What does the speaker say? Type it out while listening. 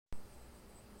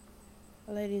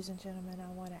Ladies and gentlemen, I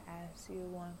want to ask you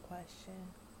one question.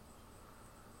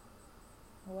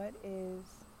 What is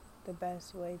the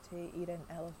best way to eat an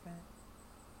elephant?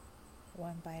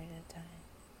 One bite at a time.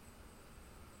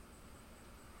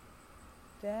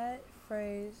 That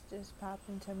phrase just popped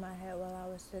into my head while I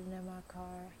was sitting in my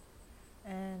car.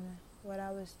 And what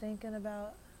I was thinking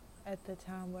about at the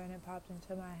time when it popped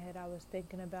into my head, I was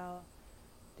thinking about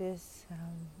this.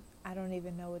 I don't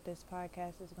even know what this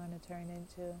podcast is going to turn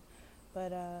into.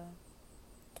 But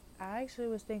I actually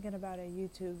was thinking about a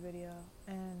YouTube video,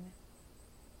 and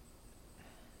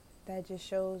that just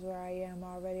shows where I am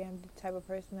already. I'm the type of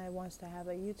person that wants to have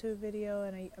a YouTube video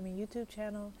and YouTube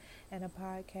channel and a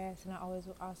podcast, and I always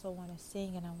also want to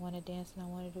sing and I want to dance and I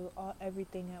want to do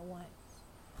everything at once.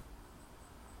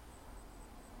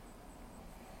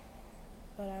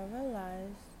 But I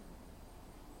realized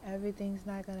everything's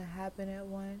not going to happen at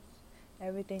once.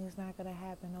 Everything's not going to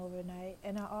happen overnight.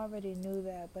 And I already knew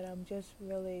that, but I'm just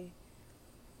really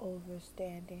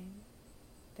overstanding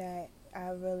that I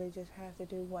really just have to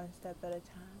do one step at a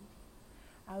time.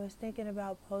 I was thinking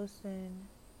about posting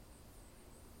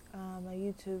a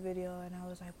YouTube video, and I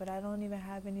was like, but I don't even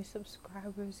have any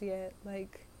subscribers yet.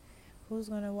 Like, who's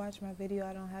going to watch my video?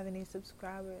 I don't have any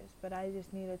subscribers, but I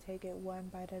just need to take it one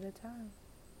bite at a time.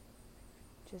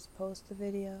 Just post the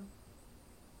video.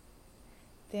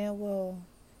 Then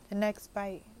the next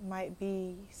bite might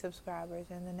be subscribers,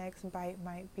 and the next bite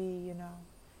might be,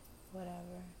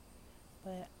 whatever.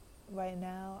 But right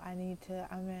now, and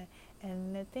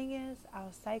the thing is,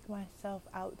 I'll psych myself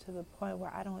out to the point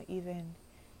where I don't even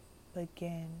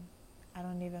begin.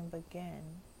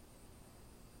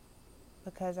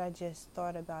 Because I just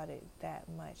thought about it that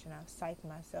much, and I've psyched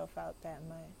myself out that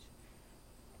much.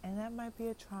 And that might be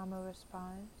a trauma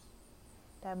response.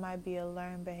 That might be a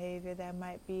learned behavior. That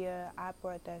might be I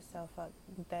brought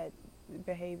that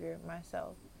behavior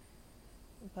myself.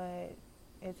 But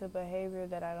it's a behavior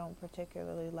that I don't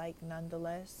particularly like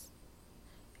nonetheless.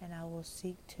 And I will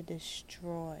seek to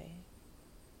destroy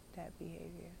that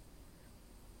behavior.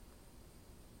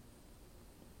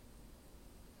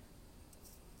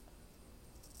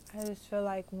 I just feel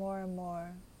like more and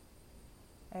more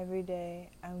every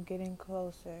day I'm getting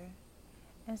closer.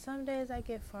 And some days I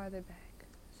get farther back.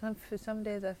 Some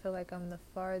days I feel like I'm the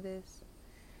farthest.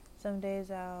 Some days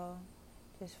I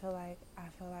feel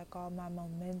like all my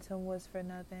momentum was for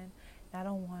nothing. And I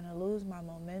don't want to lose my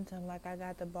momentum, like I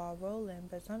got the ball rolling.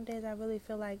 But some days I really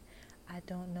feel like I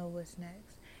don't know what's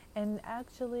next. And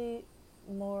actually,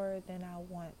 more than I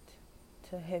want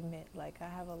to admit. Like, I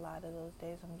have a lot of those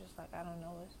days I'm just like, I don't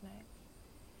know what's next.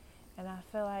 And I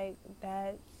feel like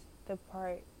that's the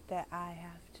part that I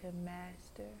have to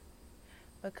master.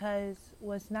 Because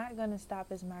what's not going to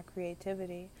stop is my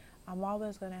creativity. I'm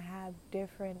always going to have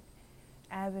different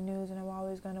avenues, and I'm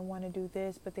always going to want to do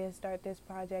this, but then start this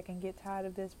project and get tired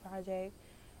of this project.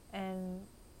 And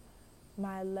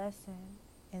my lesson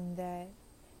in that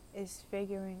is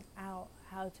figuring out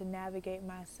how to navigate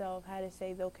myself, how to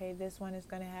say, okay, this one is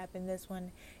going to happen, this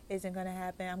one isn't going to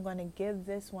happen. I'm going to give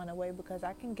this one away, because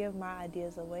I can give my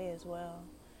ideas away as well.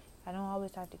 I don't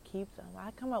always have to keep them.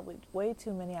 I come up with way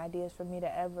too many ideas for me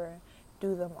to ever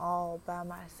do them all by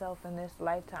myself in this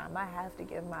lifetime. I have to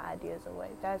give my ideas away.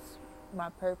 That's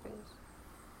my purpose.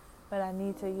 But I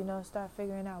need to, start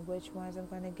figuring out which ones I'm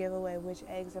going to give away, which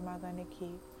eggs am I going to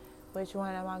keep, which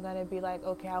one am I going to be like,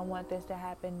 okay, I want this to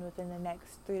happen within the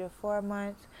next 3 to 4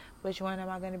 months. Which one am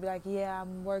I going to be like, yeah,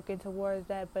 I'm working towards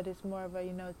that, but it's more of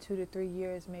a, 2 to 3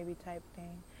 years maybe type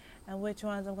thing. And which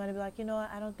ones I'm going to be like,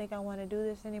 I don't think I want to do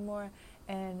this anymore.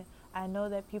 And I know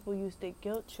that people used to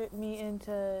guilt trip me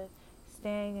into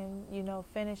staying and,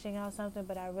 finishing out something,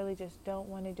 but I really just don't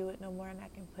want to do it no more, and I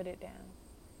can put it down.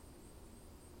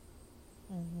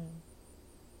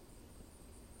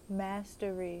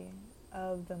 Mastery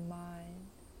of the mind.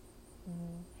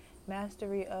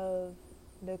 Mastery of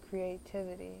the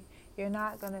creativity. You're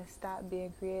not going to stop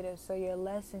being creative, so your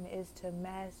lesson is to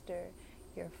master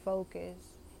your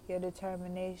focus, your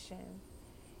determination,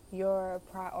 your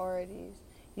priorities.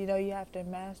 You have to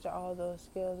master all those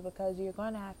skills, because you're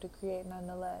going to have to create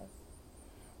nonetheless.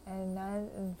 And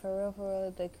for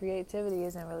real, the creativity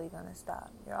isn't really going to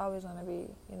stop. You're always going to be,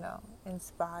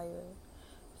 inspired.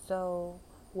 So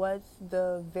what's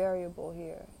the variable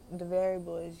here? The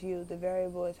variable is you. The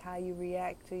variable is how you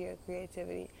react to your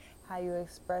creativity, how you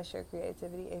express your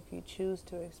creativity if you choose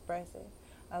to express it.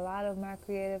 A lot of my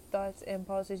creative thoughts,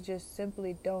 impulses just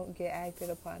simply don't get acted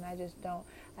upon. I just don't.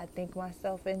 I think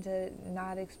myself into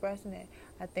not expressing it.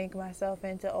 I think myself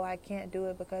into, I can't do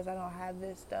it because I don't have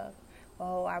this stuff.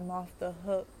 Oh, I'm off the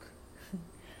hook.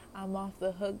 I'm off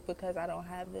the hook because I don't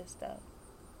have this stuff.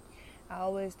 I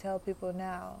always tell people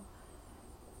now,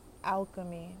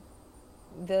 alchemy.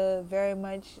 The very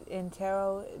much in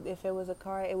tarot, if it was a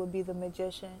card, it would be the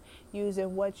magician,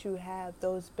 using what you have,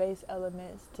 those base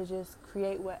elements, to just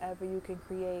create whatever you can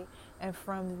create. And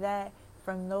from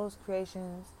those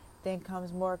creations, then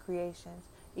comes more creations.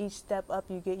 Each step up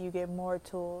you get more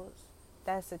tools.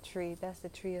 That's a tree. That's the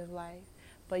tree of life.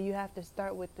 But you have to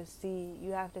start with the seed.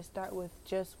 You have to start with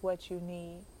just what you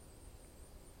need.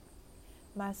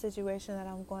 My situation that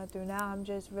I'm going through now, I'm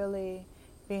just really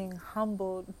being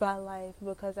humbled by life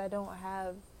because I don't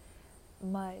have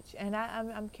much. And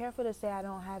I'm careful to say I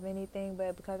don't have anything,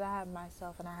 but because I have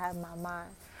myself and I have my mind.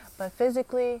 But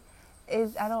physically,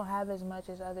 I don't have as much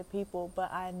as other people,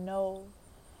 but I know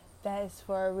that is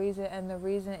for a reason. And the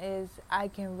reason is I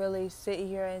can really sit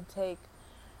here and take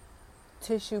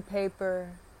tissue paper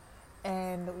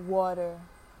and water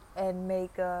and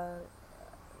make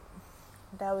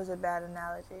that was a bad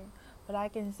analogy. But I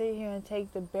can sit here and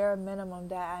take the bare minimum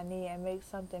that I need and make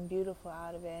something beautiful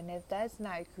out of it. And if that's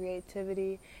not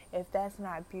creativity, if that's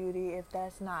not beauty, if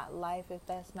that's not life, if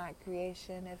that's not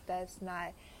creation, if that's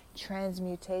not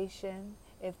transmutation,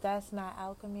 if that's not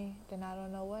alchemy, then I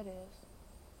don't know what is.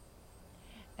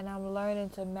 And I'm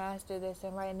learning to master this.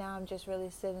 And right now I'm just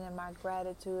really sitting in my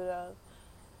gratitude of,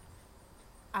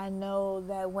 I know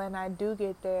that when I do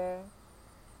get there,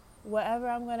 whatever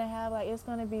I'm gonna have, like, it's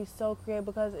gonna be so creative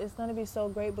because it's gonna be so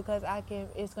great because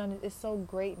it's so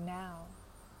great now.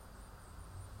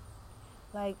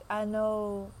 Like, I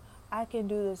know I can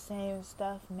do the same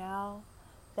stuff now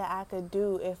that I could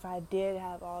do if I did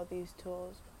have all these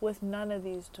tools. With none of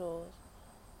these tools.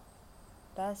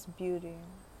 That's beauty.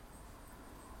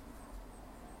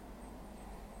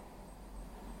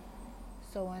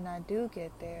 So when I do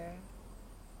get there,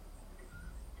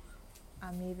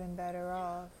 I'm even better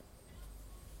off.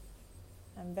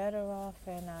 I'm better off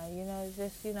and,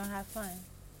 just, have fun.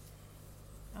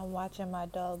 I'm watching my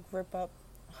dog rip up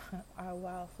our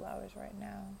wildflowers right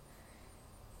now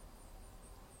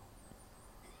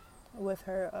with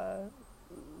her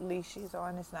leash she's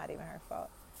on. It's not even her fault.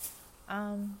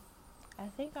 I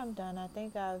think I'm done. I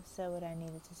think I've said what I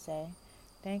needed to say.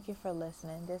 Thank you for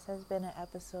listening. This has been an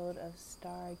episode of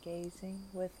Stargazing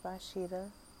with Rashida.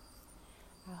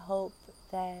 I hope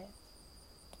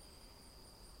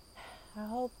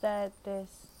that this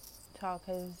talk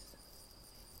has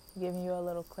given you a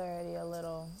little clarity, a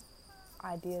little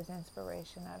ideas,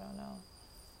 inspiration, I don't know,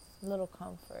 a little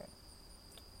comfort.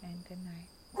 And good night.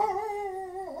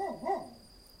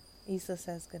 Issa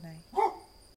says good night.